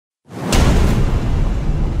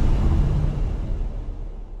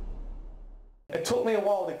It took me a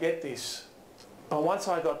while to get this, but once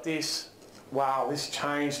I got this, wow, this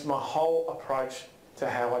changed my whole approach to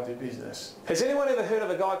how I do business. Has anyone ever heard of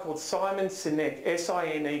a guy called Simon Sinek,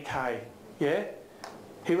 S-I-N-E-K? Yeah?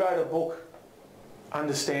 He wrote a book,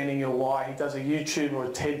 Understanding Your Why. He does a YouTube or a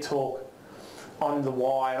TED Talk on the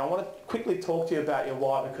why. And I want to quickly talk to you about your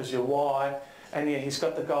why, because your why, and yeah, he's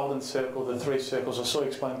got the golden circle, the 3 circles. I saw you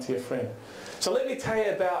explain it to your friend. So let me tell you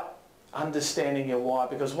about understanding your why,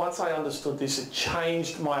 because once I understood this, it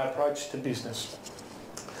changed my approach to business.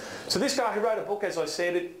 So this guy who wrote a book, as I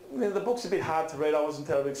said, the book's a bit hard to read. I wasn't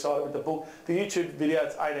terribly excited with the book. The YouTube video,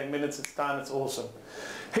 it's 18 minutes, it's done, it's awesome.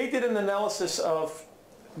 He did an analysis of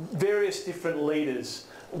various different leaders.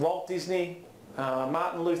 Walt Disney,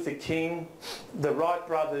 Martin Luther King, the Wright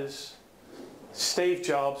brothers, Steve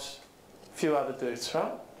Jobs, a few other dudes,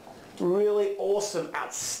 right? Really awesome,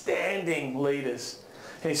 outstanding leaders.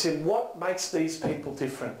 And he said, what makes these people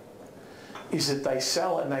different is that they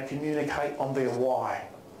sell and they communicate on their why.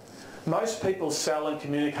 Most people sell and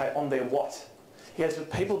communicate on their what. He goes,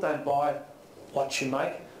 but people don't buy what you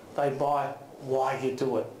make, they buy why you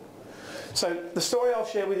do it. So the story I'll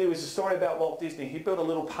share with you is a story about Walt Disney. He built a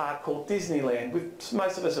little park called Disneyland.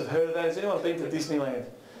 Most of us have heard of that. Has anyone been to Disneyland?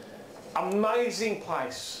 Amazing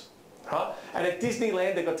place, right? And at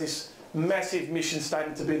Disneyland they've got this massive mission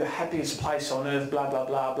statement to be the happiest place on earth, blah, blah,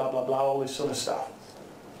 blah, blah, blah, blah, all this sort of stuff.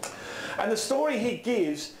 And the story he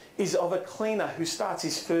gives is of a cleaner who starts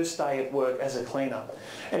his first day at work as a cleaner.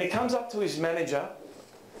 And he comes up to his manager,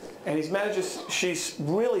 and his manager, she's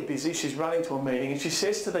really busy, she's running to a meeting, and she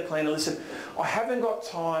says to the cleaner, listen, I haven't got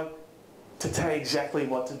time to tell you exactly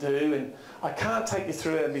what to do, and I can't take you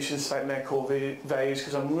through our mission statement, our core values,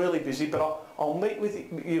 because I'm really busy, but I'll meet with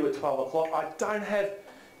you at 12 o'clock. I don't have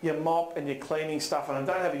your mop and your cleaning stuff, and I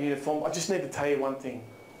don't have a uniform. I just need to tell you one thing.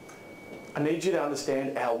 I need you to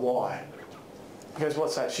understand our why. He goes,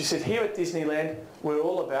 what's that? She said, here at Disneyland, we're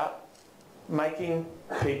all about making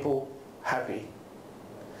people happy.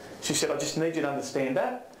 She said, I just need you to understand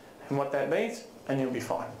that and what that means, and you'll be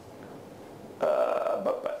fine.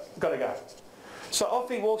 But gotta go. So off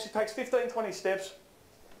he walks, he takes 15, 20 steps,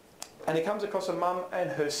 and he comes across a mum and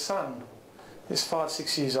her son. He's 5,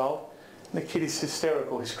 6 years old. And the kid is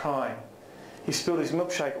hysterical, he's crying. He spilled his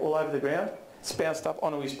milkshake all over the ground. It's bounced up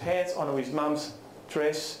onto his pants, onto his mum's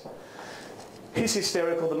dress. He's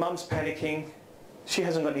hysterical, the mum's panicking. She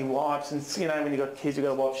hasn't got any wipes, and you know when you've got kids you've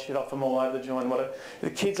got to wipe shit off them all over the joint, whatever.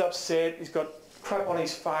 The kid's upset, he's got crap on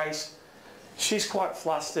his face. She's quite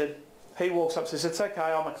flustered. He walks up and says, it's okay,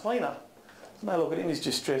 I'm a cleaner. And they look at him, he's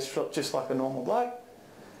just dressed just like a normal bloke.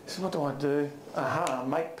 He says, what do I do? Aha,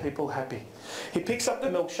 make people happy. He picks up the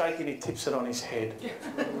milkshake and he tips it on his head,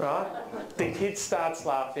 right? The kid starts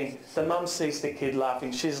laughing. The mum sees the kid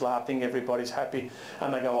laughing. She's laughing. Everybody's happy.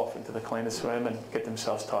 And they go off into the cleaner's room and get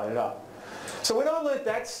themselves tidied up. So when I learned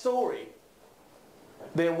that story,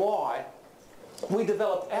 their why, we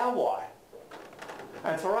developed our why.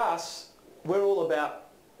 And for us, we're all about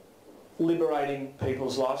liberating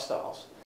people's lifestyles.